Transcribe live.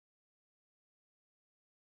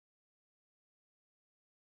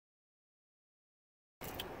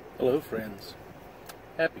Hello friends,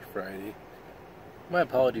 happy Friday. My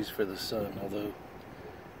apologies for the sun, although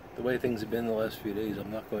the way things have been the last few days,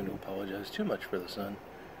 I'm not going to apologize too much for the sun.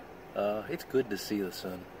 It's good to see the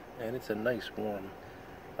sun, and it's a nice warm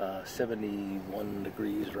 71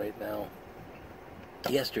 degrees right now.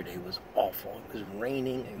 Yesterday was awful. It was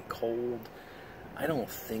raining and cold. I don't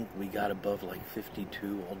think we got above like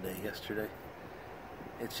 52 all day yesterday.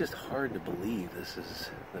 It's just hard to believe this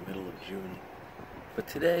is the middle of June. But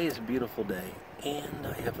today is a beautiful day, and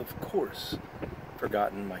I have, of course,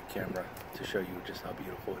 forgotten my camera to show you just how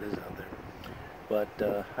beautiful it is out there.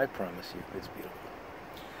 But I promise you, it's beautiful.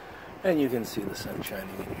 And you can see the sun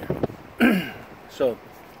shining in here. So,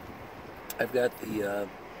 I've got the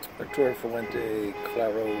Arturo Fuente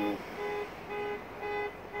Claro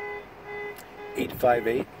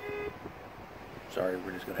 858. Sorry,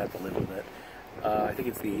 we're just going to have to live with that. I think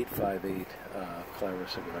it's the 858 Claro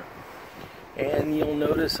cigar. And you'll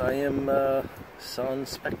notice I am sans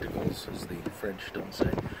spectacles, as the French don't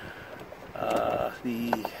say.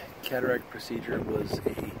 The cataract procedure was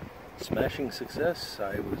a smashing success.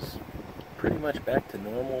 I was pretty much back to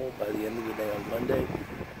normal by the end of the day on Monday.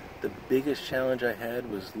 The biggest challenge I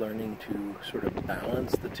had was learning to sort of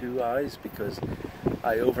balance the two eyes, because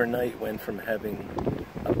I overnight went from having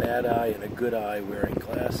a bad eye and a good eye wearing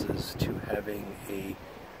glasses to having a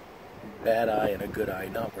bad eye and a good eye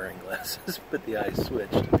not wearing glasses, but the eyes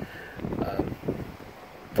switched.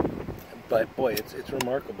 But boy, it's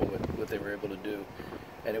remarkable what they were able to do,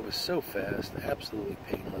 and it was so fast, absolutely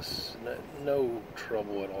painless, no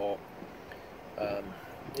trouble at all.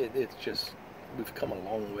 It's just, we've come a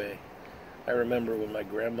long way. I remember when my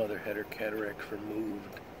grandmother had her cataracts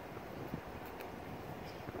removed,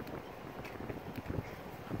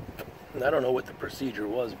 and I don't know what the procedure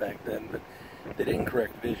was back then, but they didn't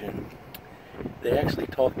correct vision. They actually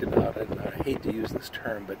talked about it, and I hate to use this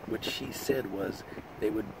term, but what she said was they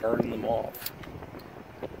would burn them off.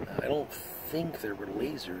 I don't think there were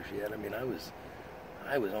lasers yet. I mean, I was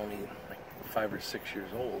only like 5 or 6 years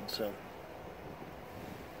old, so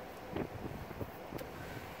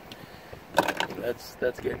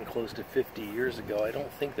that's getting close to 50 years ago. I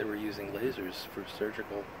don't think they were using lasers for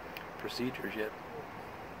surgical procedures yet.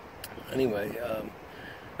 Anyway,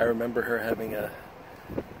 I remember her having a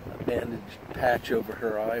bandage patch over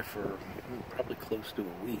her eye for probably close to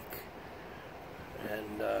a week,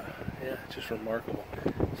 and yeah, just remarkable.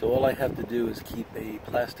 So all I have to do is keep a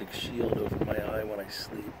plastic shield over my eye when I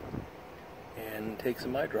sleep and take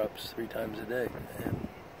some eye drops 3 times a day, and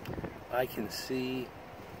I can see.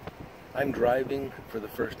 I'm driving for the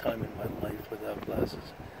first time in my life without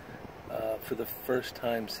glasses. For the first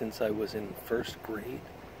time since I was in 1st grade,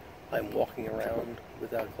 I'm walking around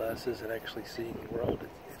without glasses and actually seeing the world.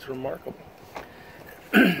 It's remarkable.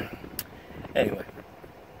 Anyway,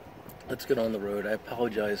 let's get on the road. I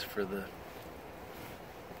apologize for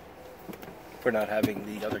not having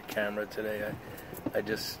the other camera today. I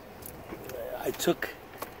took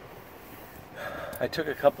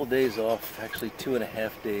a couple days off, actually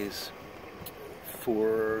 2.5 days,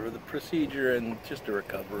 for the procedure and just to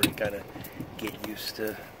recover and kind of get used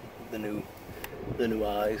to the new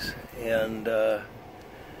eyes, and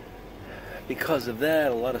because of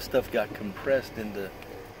that, a lot of stuff got compressed into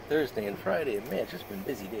Thursday and Friday, and man, it's just been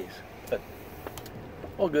busy days. But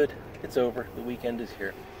all good, it's over, the weekend is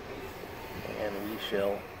here, and we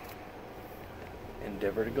shall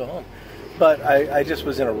endeavor to go home. But I just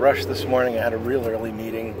was in a rush this morning. I had a real early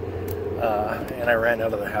meeting, and I ran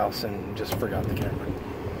out of the house and just forgot the camera.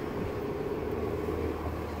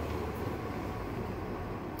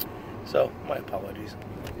 So, my apologies.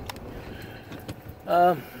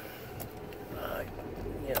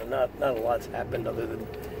 You know, not a lot's happened other than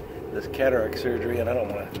this cataract surgery, and I don't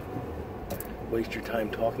want to waste your time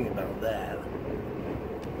talking about that.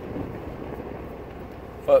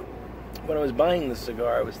 But when I was buying this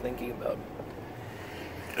cigar, I was thinking about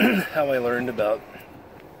how I learned about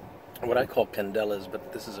what I call candelas,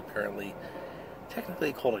 but this is apparently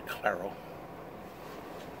technically called a claro.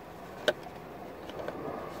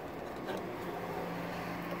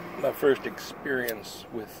 My first experience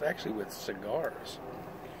with cigars.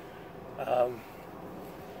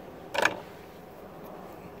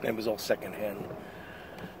 It was all secondhand.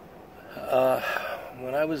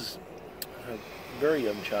 When I was a very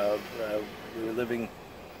young child, we were living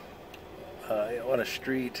on a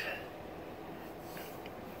street.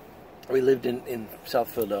 We lived in South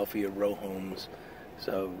Philadelphia, row homes,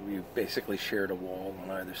 so we basically shared a wall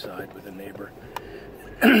on either side with a neighbor.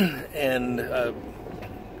 And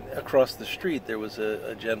across the street there was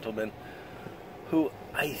a gentleman who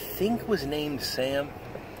I think was named Sam.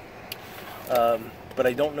 but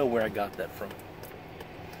I don't know where I got that from.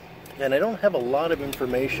 And I don't have a lot of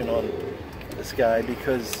information on this guy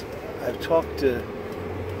because I've talked to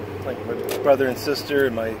like my brother and sister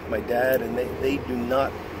and my dad, and they do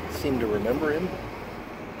not seem to remember him,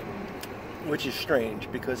 which is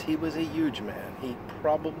strange because he was a huge man. He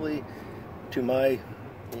probably, to my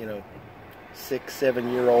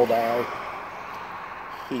 6-7-year-old eye,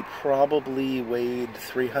 he probably weighed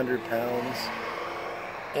 300 pounds,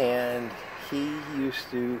 and he used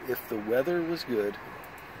to, if the weather was good,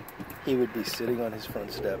 he would be sitting on his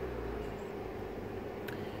front step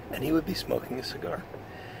and he would be smoking a cigar.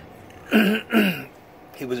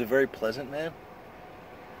 He was a very pleasant man.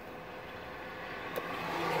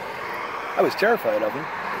 I was terrified of him,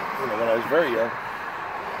 when I was very young.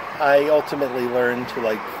 I ultimately learned to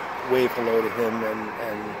wave hello to him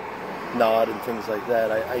and nod and things like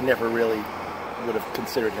that. I never really would have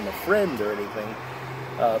considered him a friend or anything,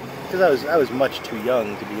 because I was much too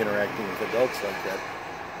young to be interacting with adults like that.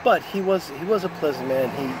 But he was a pleasant man.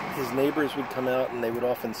 His neighbors would come out and they would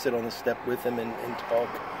often sit on the step with him and talk.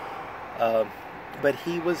 But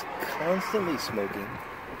he was constantly smoking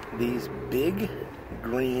these big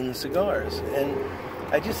green cigars, and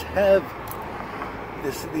I just have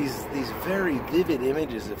these very vivid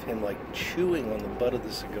images of him chewing on the butt of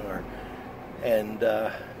the cigar, and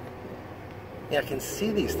I can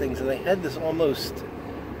see these things, and they had this almost.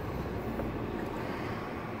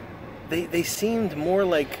 They seemed more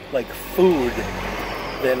like food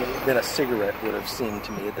than a cigarette would have seemed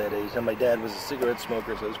to me at that age. Now, my dad was a cigarette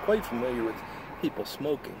smoker, so I was quite familiar with people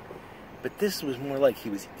smoking. But this was more like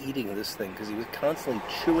he was eating this thing, because he was constantly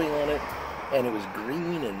chewing on it, and it was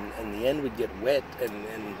green, and the end would get wet, and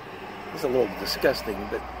it was a little disgusting.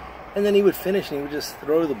 And then he would finish, and he would just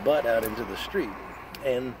throw the butt out into the street.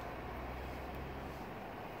 And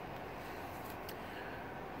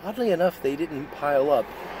oddly enough, they didn't pile up.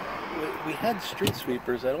 We had street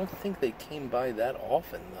sweepers. I don't think they came by that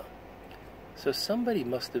often, though. So somebody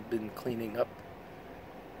must have been cleaning up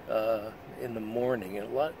in the morning. And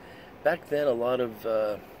back then, a lot of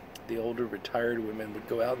the older retired women would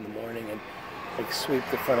go out in the morning and sweep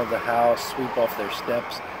the front of the house, sweep off their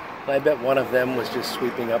steps. And I bet one of them was just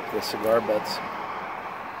sweeping up the cigar butts.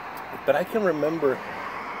 But I can remember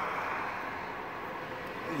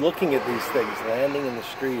looking at these things landing in the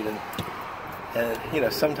street, and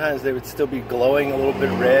sometimes they would still be glowing a little bit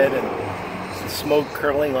red, and smoke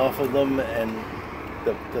curling off of them, and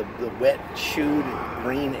the wet chewed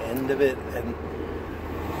green end of it,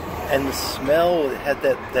 and the smell, it had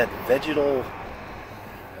that vegetal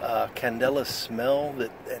candela smell,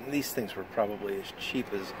 and these things were probably as cheap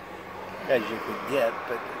as you could get,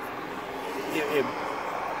 but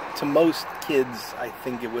to most kids, I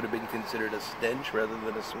think it would have been considered a stench rather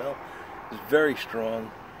than a smell. It was very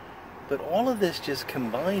strong. But all of this just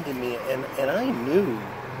combined in me, and I knew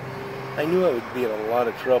I would be in a lot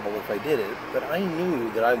of trouble if I did it, but I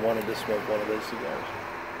knew that I wanted to smoke one of those cigars.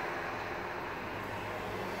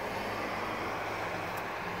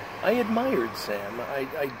 I admired Sam.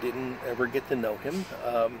 I didn't ever get to know him,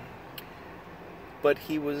 but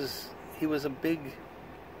he was a big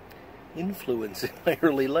influence in my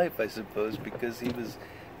early life, I suppose, because he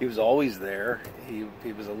was always there.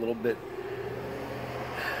 He was a little bit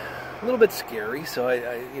scary, so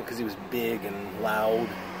because he was big and loud,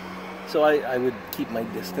 so I would keep my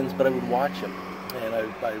distance, but I would watch him, and I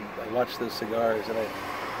watched those cigars, and I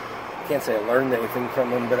can't say I learned anything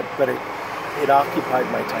from him, but it occupied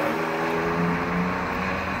my time.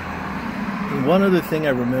 And one other thing I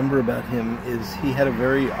remember about him is he had a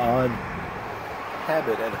very odd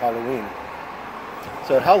habit at Halloween.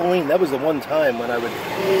 So at Halloween, that was the one time when I would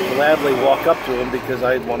gladly walk up to him because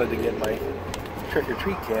I wanted to get my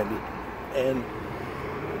trick-or-treat candy. And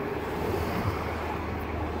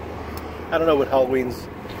I don't know what Halloween's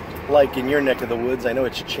like in your neck of the woods. I know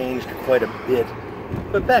it's changed quite a bit.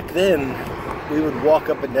 But back then, we would walk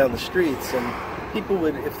up and down the streets, and people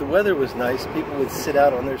would, if the weather was nice, people would sit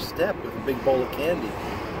out on their step with a big bowl of candy.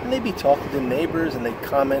 And they'd be talking to neighbors, and they'd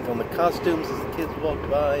comment on the costumes as the kids walked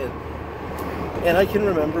by. And I can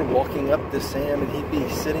remember walking up to Sam, and he'd be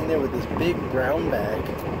sitting there with this big brown bag,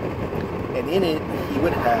 and in it, he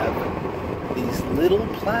would have these little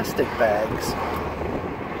plastic bags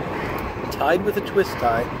tied with a twist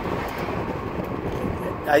tie.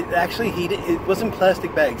 It wasn't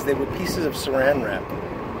plastic bags, they were pieces of saran wrap.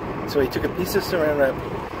 So he took a piece of saran wrap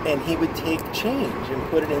and he would take change and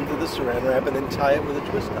put it into the saran wrap and then tie it with a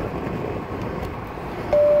twist tie.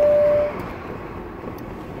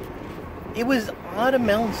 It was odd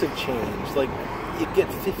amounts of change, like you'd get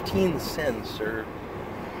 15 cents, or,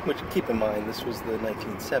 which keep in mind this was the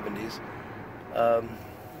 1970s.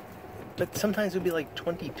 But sometimes it would be like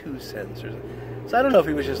 22 cents. So I don't know if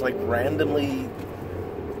he was just like randomly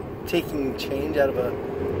taking change out of a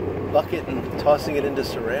bucket and tossing it into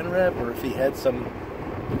saran wrap, or if he had some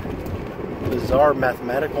bizarre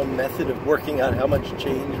mathematical method of working out how much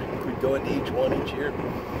change would go into each one each year.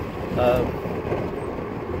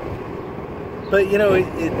 But you know,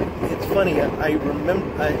 it's funny. I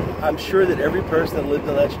remember. I'm sure that every person that lived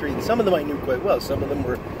on that street, some of them I knew quite well. Some of them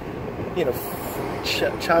were, you know,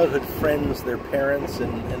 childhood friends, their parents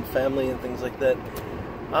and family and things like that.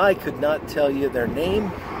 I could not tell you their name.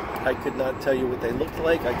 I could not tell you what they looked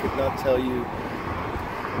like. I could not tell you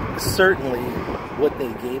certainly what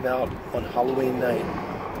they gave out on Halloween night.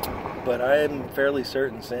 But I am fairly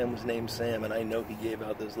certain Sam was named Sam, and I know he gave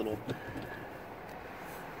out those little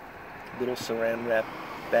saran wrap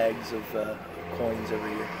bags of coins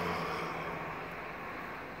every year.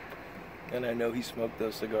 And I know he smoked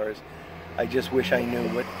those cigars. I just wish I knew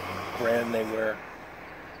what brand they were.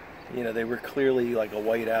 You know, they were clearly like a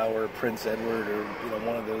White Owl or Prince Edward, or, you know,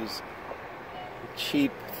 one of those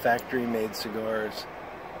cheap factory-made cigars,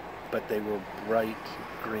 but they were bright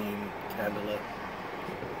green candlelit.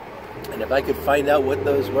 And if I could find out what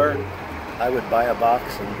those were, I would buy a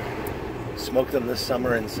box and smoke them this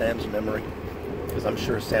summer in Sam's memory, because I'm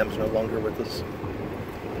sure Sam's no longer with us.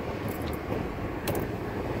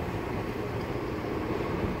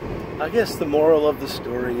 I guess the moral of the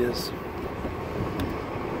story is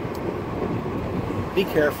be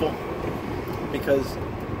careful, because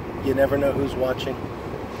you never know who's watching.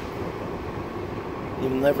 You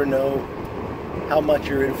never know how much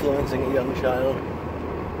you're influencing a young child.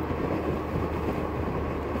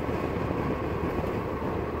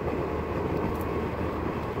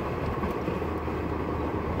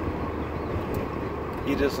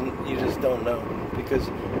 You just don't know, because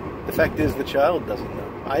the fact is the child doesn't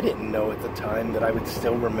know. I didn't know at the time that I would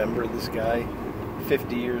still remember this guy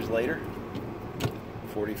 50 years later,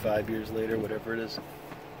 45 years later, whatever it is.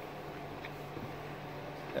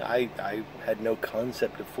 I had no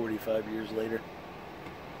concept of 45 years later.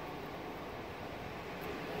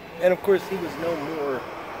 And of course he was no more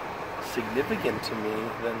significant to me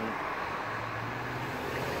than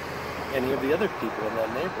any of the other people in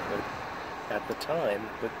that neighborhood at the time,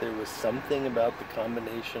 but there was something about the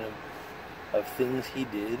combination of things he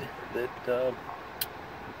did that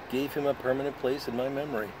gave him a permanent place in my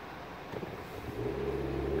memory.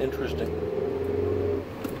 Interesting.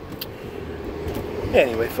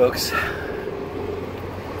 Anyway, folks,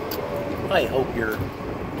 I hope you're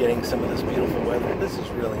getting some of this beautiful weather. This is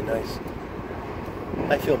really nice.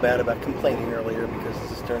 I feel bad about complaining earlier because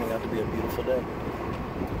this is turning out to be a beautiful day.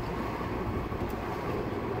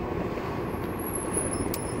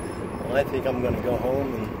 Well, I think I'm going to go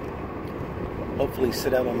home and hopefully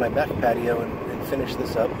sit out on my back patio and finish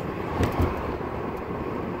this up.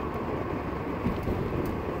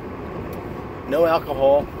 No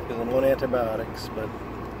alcohol, because I'm on antibiotics, but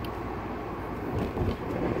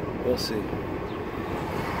we'll see.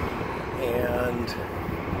 And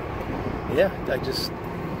yeah, I just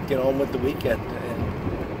get on with the weekend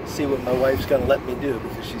and see what my wife's going to let me do,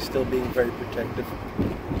 because she's still being very protective.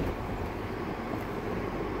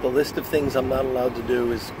 The list of things I'm not allowed to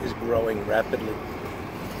do is growing rapidly.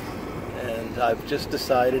 And I've just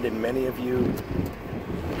decided, and many of you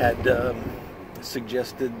had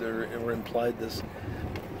suggested or implied this,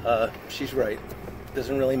 she's right. It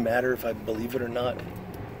doesn't really matter if I believe it or not.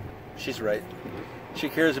 She's right. She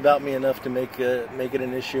cares about me enough to make it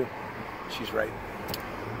an issue. She's right.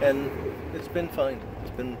 And it's been fine.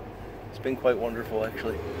 It's been quite wonderful,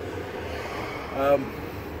 actually.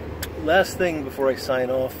 Last thing before I sign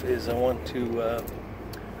off is I want to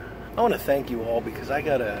thank you all, because I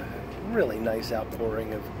got a really nice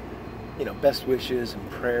outpouring of, you know, best wishes and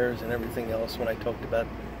prayers and everything else when I talked about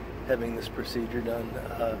having this procedure done,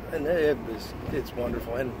 and it's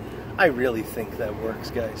wonderful, and I really think that works,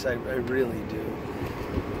 guys. I really do,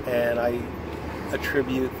 and I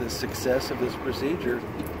attribute the success of this procedure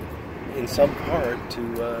in some part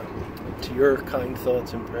to your kind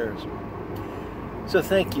thoughts and prayers. So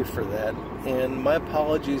thank you for that, and my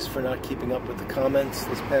apologies for not keeping up with the comments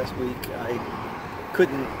this past week. I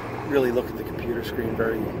couldn't really look at the computer screen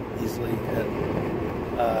very easily,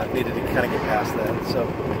 and needed to kind of get past that. So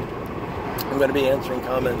I'm going to be answering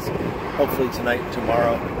comments hopefully tonight and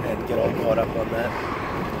tomorrow and get all caught up on that.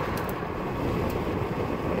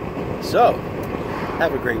 So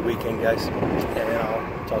have a great weekend, guys, and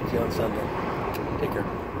I'll talk to you on Sunday. Take care.